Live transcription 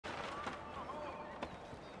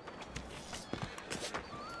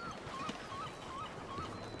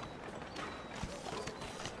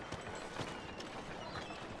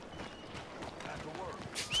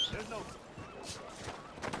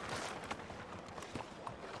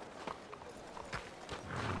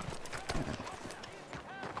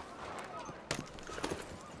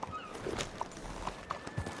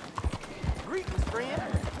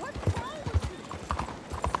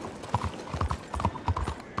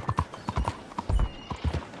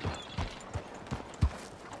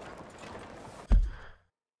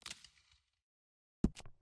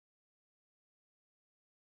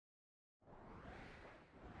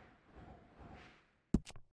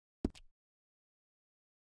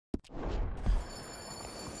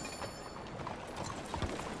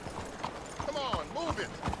Come on, move it.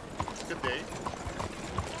 Good day.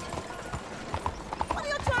 What are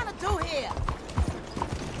you trying to do here?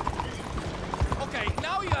 Okay,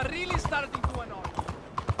 now you are really starting to annoy me.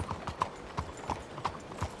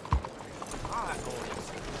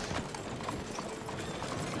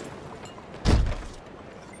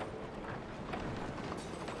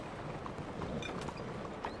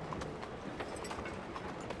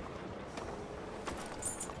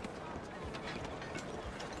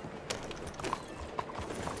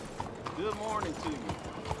 Good morning to you.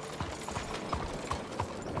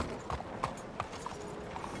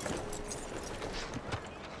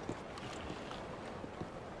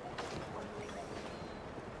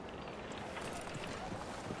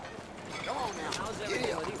 Come on now. How's Get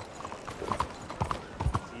everybody? up.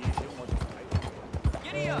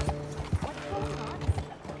 Giddy up!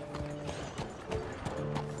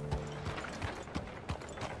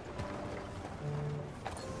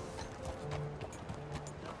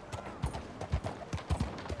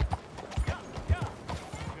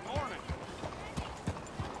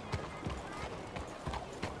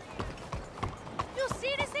 You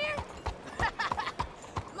see this here?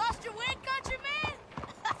 Lost your way, countryman?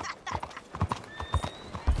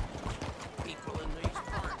 People in these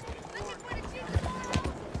parts. Look at what it is.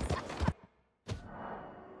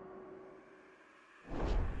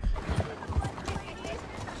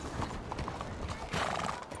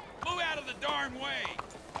 Move out of the darn way!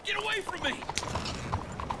 Get away from me!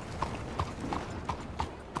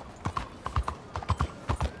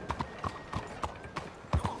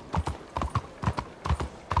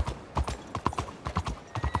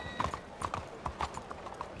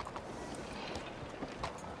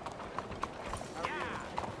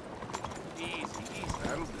 Easy, easy.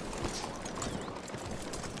 That'll do.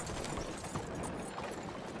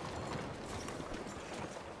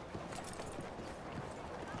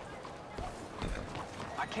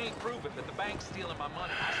 I can't prove it, but the bank's stealing my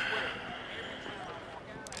money, I swear.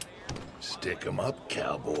 Stick 'em up,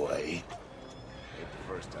 cowboy. Ain't the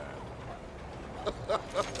first time.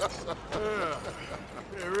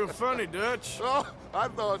 Yeah, real funny, Dutch. Oh, I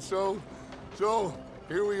thought so. So,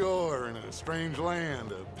 here we are in a strange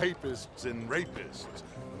land of papists and rapists.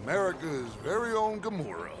 America's very own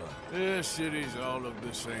Gomorrah. This city's all look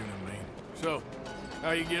the same to me. So,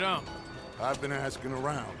 how you get on? I've been asking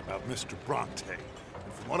around about Mr. Bronte.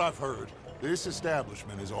 And from what I've heard, this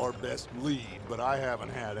establishment is our best lead, but I haven't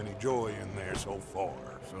had any joy in there so far.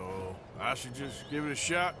 So, I should just give it a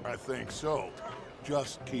shot? I think so.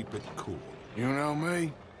 Just keep it cool. You know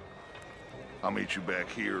me? I'll meet you back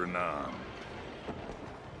here and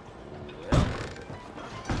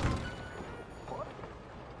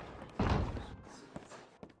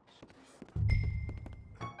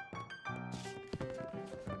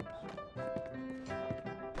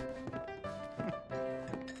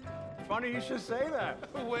Funny you should say that.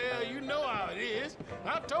 Well, you know how it is.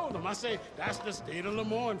 I told them. I say, that's the state of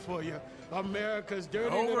Lemoyne for you. America's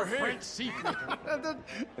dirty Over little here. French secret.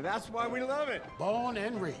 That's why we love it. Born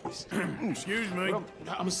and raised. Excuse me.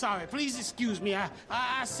 I'm sorry. Please excuse me.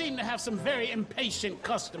 I seem to have some very impatient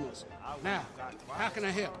customers. Now, how can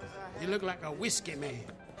I help? You look like a whiskey man.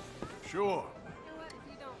 Sure.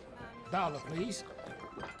 Dollar, please.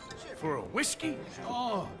 For a whiskey?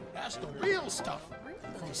 Oh, that's the real stuff.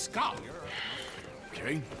 From Scotland.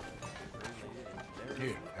 Okay.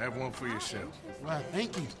 Here, have one for yourself. Well,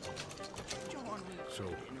 thank you. So,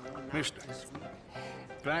 mister,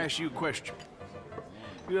 can I ask you a question?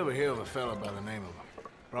 You ever hear of a fella by the name of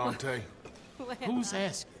Bronte? Who's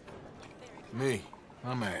asking? Me.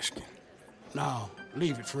 I'm asking. No,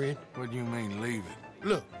 leave it, friend. What do you mean, leave it?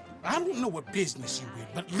 Look, I don't know what business you're in,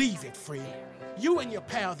 but leave it, friend. You and your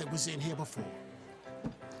pal that was in here before.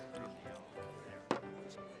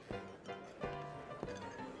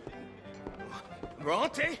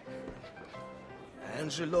 Bronte?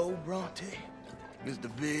 Angelo Bronte?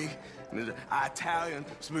 Mr. Big, Mr. Italian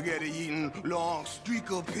spaghetti-eating long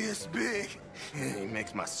streaker piss big. He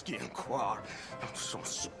makes my skin crawl. I'm so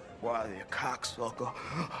squally a cocksucker.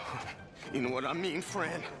 You know what I mean,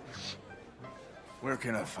 friend? Where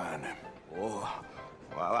can I find him? Oh,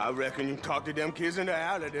 well, I reckon you talk to them kids in the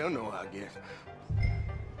alley, they'll know, I guess.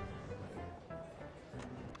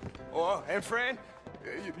 Oh, and friend,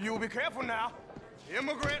 you'll be careful now.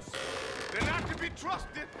 Immigrants, they're not to be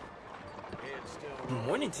trusted. Good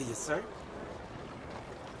morning to you, sir.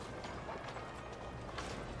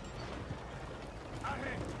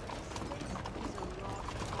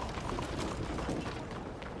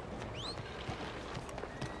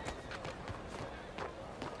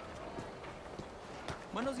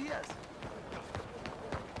 Buenos días.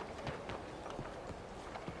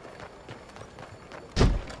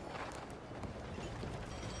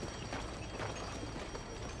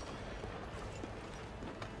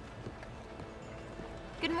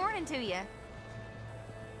 Good morning to you.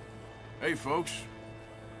 Hey, folks.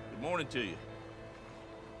 Good morning to you.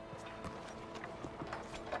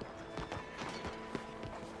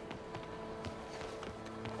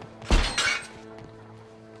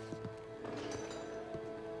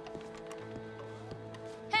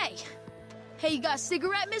 Hey, you got a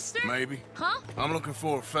cigarette, mister? Maybe. Huh? I'm looking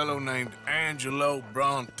for a fellow named Angelo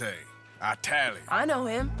Bronte. Italian. I know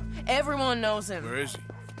him. Everyone knows him. Where is he?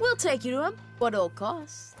 We'll take you to him. What it'll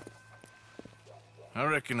cost? I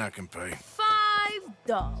reckon I can pay.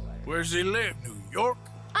 $5. Where's he live? New York?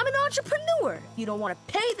 I'm an entrepreneur. If you don't want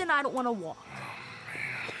to pay, then I don't want to walk.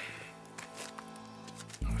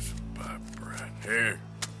 That's about right. Here.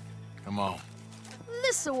 Come on.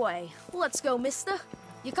 This away. Let's go, mister.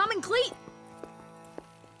 You coming, Cleet?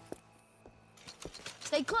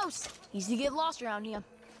 Stay close. Easy to get lost around here.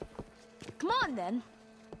 Come on, then.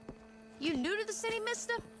 You new to the city,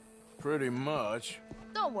 mister? Pretty much.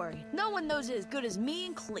 Don't worry. No one knows it as good as me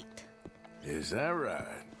and Cleet. Is that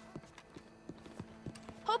right?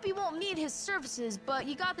 Hope you won't need his services, but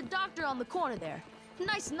you got the doctor on the corner there.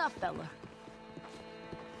 Nice enough, fella.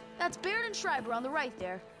 That's Baird and Schreiber on the right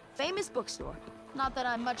there. Famous bookstore. Not that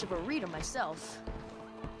I'm much of a reader myself.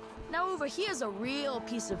 Now over here's a real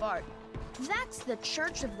piece of art. That's the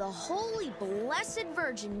Church of the Holy Blessed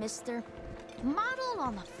Virgin, mister. Modeled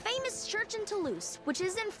on the famous church in Toulouse, which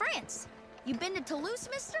is in France. You been to Toulouse,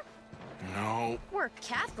 mister? No. We're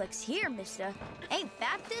Catholics here, mister. Ain't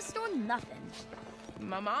Baptist or nothing.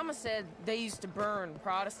 My mama said they used to burn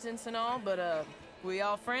Protestants and all, but, we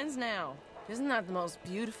all friends now. Isn't that the most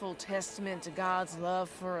beautiful testament to God's love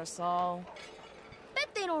for us all?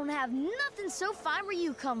 Bet they don't have nothing so fine where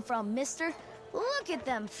you come from, mister. Look at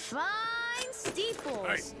them fine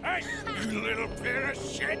steeples. Hey, you little pair of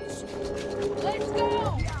shits! Let's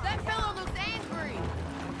go! That fellow looks angry!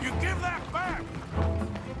 You give that back!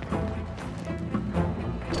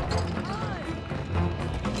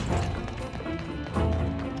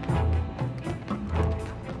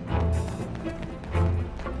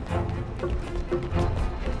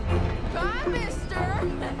 Bye, mister!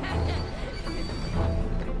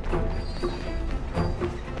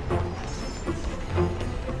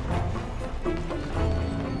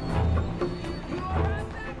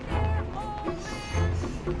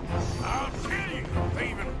 I'll kill you,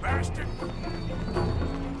 thieving bastard!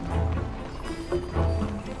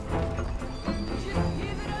 Just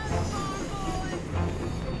give it up, farm boy!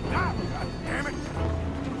 Ah, God damn it!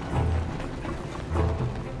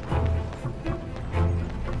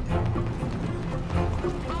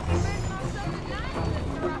 I'll spend myself tonight,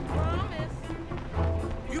 mister, I promise.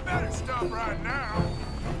 You better stop right now.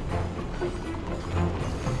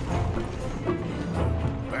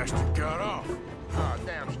 Bastard got off. Ah,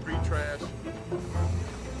 damn street trash.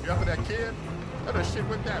 You after that kid? How that shit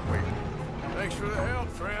went that way? Thanks for the help,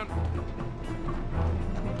 friend.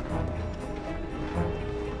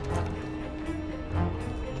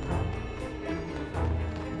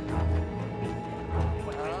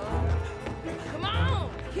 Come on,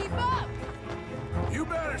 keep up! You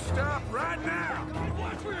better stop right now.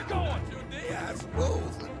 Watch where you're going. I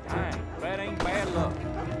suppose. Dang, that ain't bad luck.